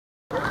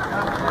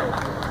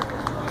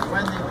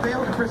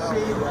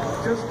proceed,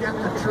 just get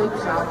the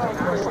troops out.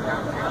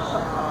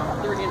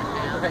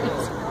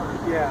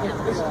 Yeah.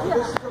 This is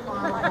the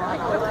model brought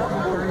out in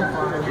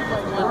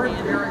 1935. Lord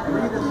Derrick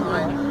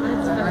redesigned in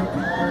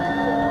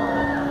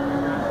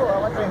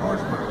 1934. 3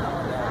 horsepower.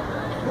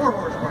 4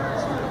 horsepower.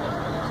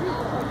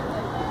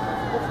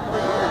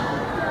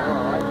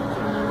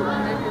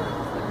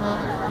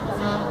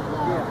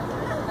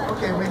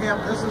 Okay, we have,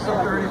 this is a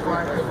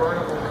 35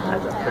 convertible.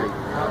 That's a pretty.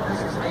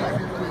 This is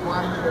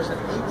 851. There's an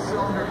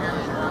 8-cylinder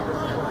engine.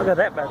 Look at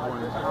that bad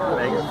one. Those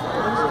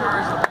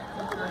cars in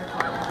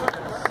 1935 with a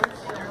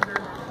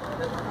 6-cylinder.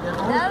 It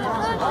only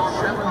costs about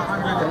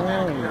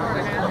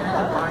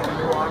 $750. Buying a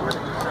new Auburn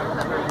for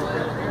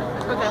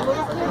 $750.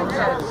 Those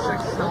are the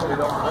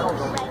 6-cylinder models.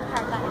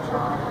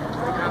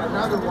 We got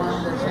another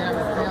one that's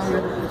having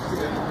failure to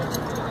proceed.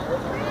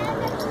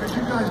 Could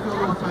you guys go a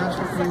little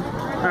faster, please?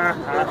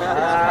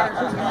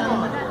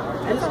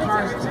 This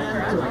car is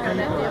 10 to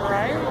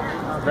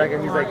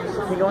 8. He's like,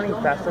 can you go any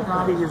faster,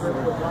 please?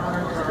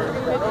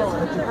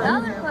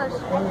 Another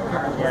question.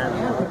 Yeah.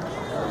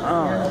 Oh.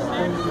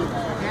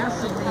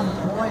 Gasoline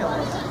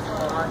boils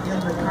in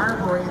the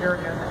carburetor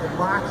and it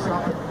locks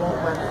up and won't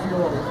let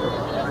fuel.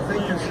 I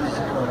think this is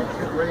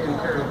Ray and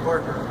Carrie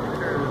Parker.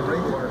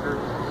 Ray Parker.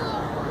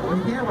 We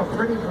have a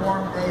pretty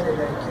warm day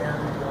today, Ken.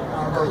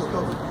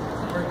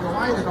 We're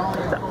delighted all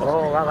the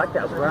Oh, I like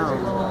that brown.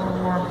 It's a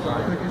little warm, so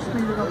could you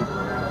speed it up?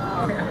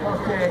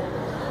 Okay.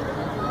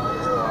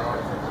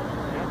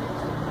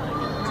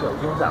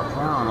 Look at that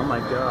brown. Oh my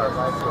god.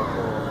 That's so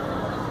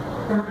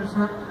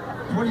cool.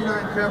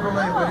 29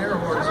 Chevrolet with air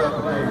horns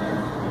up, baby.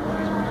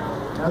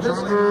 Now this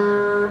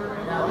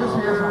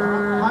has a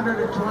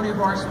 120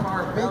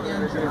 horsepower big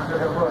engine under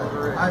the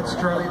hood. That's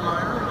Charlie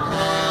Meyer.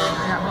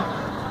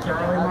 Yeah,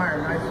 Charlie Meyer.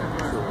 Nice.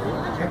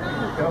 Okay.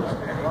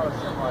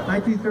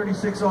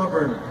 1936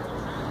 Auburn.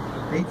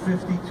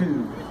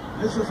 852.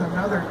 This is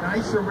another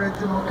nice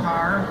original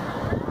car.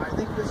 I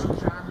think this is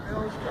John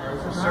Bill's car.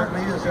 It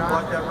certainly is. He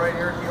bought that right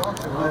here at the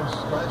auction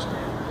last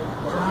year.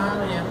 John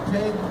and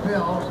Peg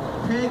Bill.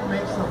 Peg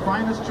makes the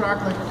finest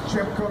chocolate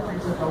chip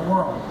cookies in the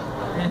world.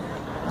 And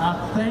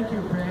thank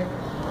you, Peg.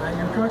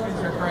 Your cookies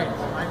are great.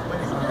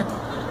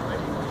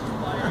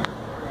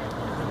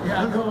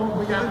 Yeah, no,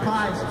 we got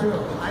pies too.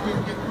 I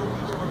didn't get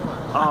cookies or pies.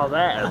 Oh,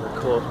 that is a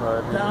cool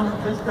car. Down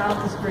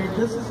the street.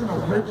 This is an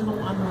original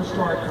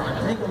unrestored car.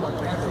 Take a look.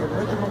 That's the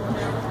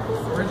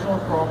original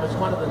chrome. It's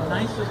one of the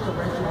nicest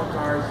original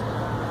cars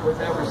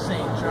we've ever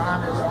seen.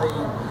 John is the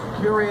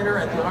curator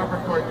at the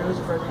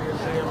Duesenburg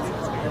Museum,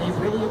 and he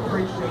really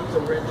appreciates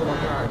original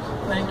cars.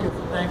 Thank you.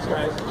 Thanks,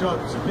 guys. John,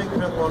 it's a big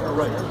pedal on the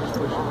right.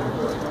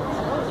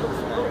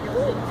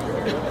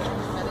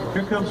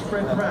 Here comes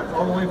Fred Pratt,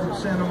 all the way from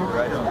Santa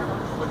Maria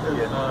with the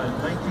 19.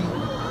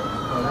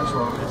 Oh, that's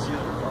wrong. It's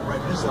right.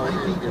 This is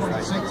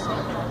 1926.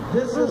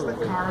 This is the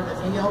car that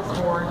E.L.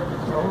 Cord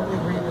totally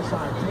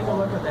redesigned. Take a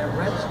look at that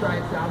red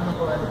stripe down the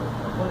hood.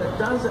 What it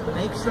does, it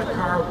makes the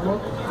car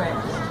look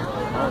fast.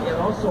 It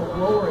also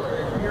lowers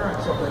the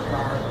appearance of the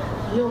car.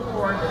 E.L.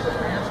 Cord is a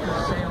master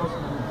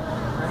salesman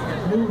and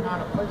knew how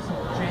to put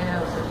some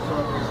jazz into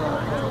a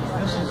design.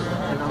 This is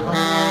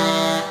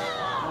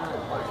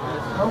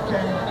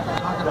okay.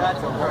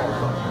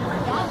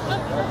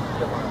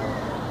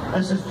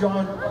 This is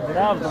John.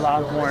 That was a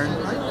lot more.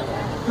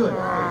 Good.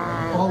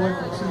 All the way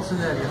from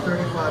Cincinnati, a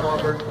 35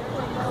 Auburn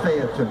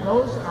Phaeton.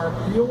 Those are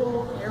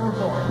Buell air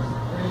horns.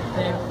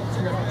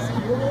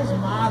 Buell's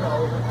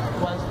motto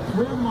was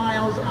 3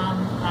 miles on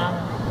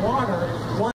water, 1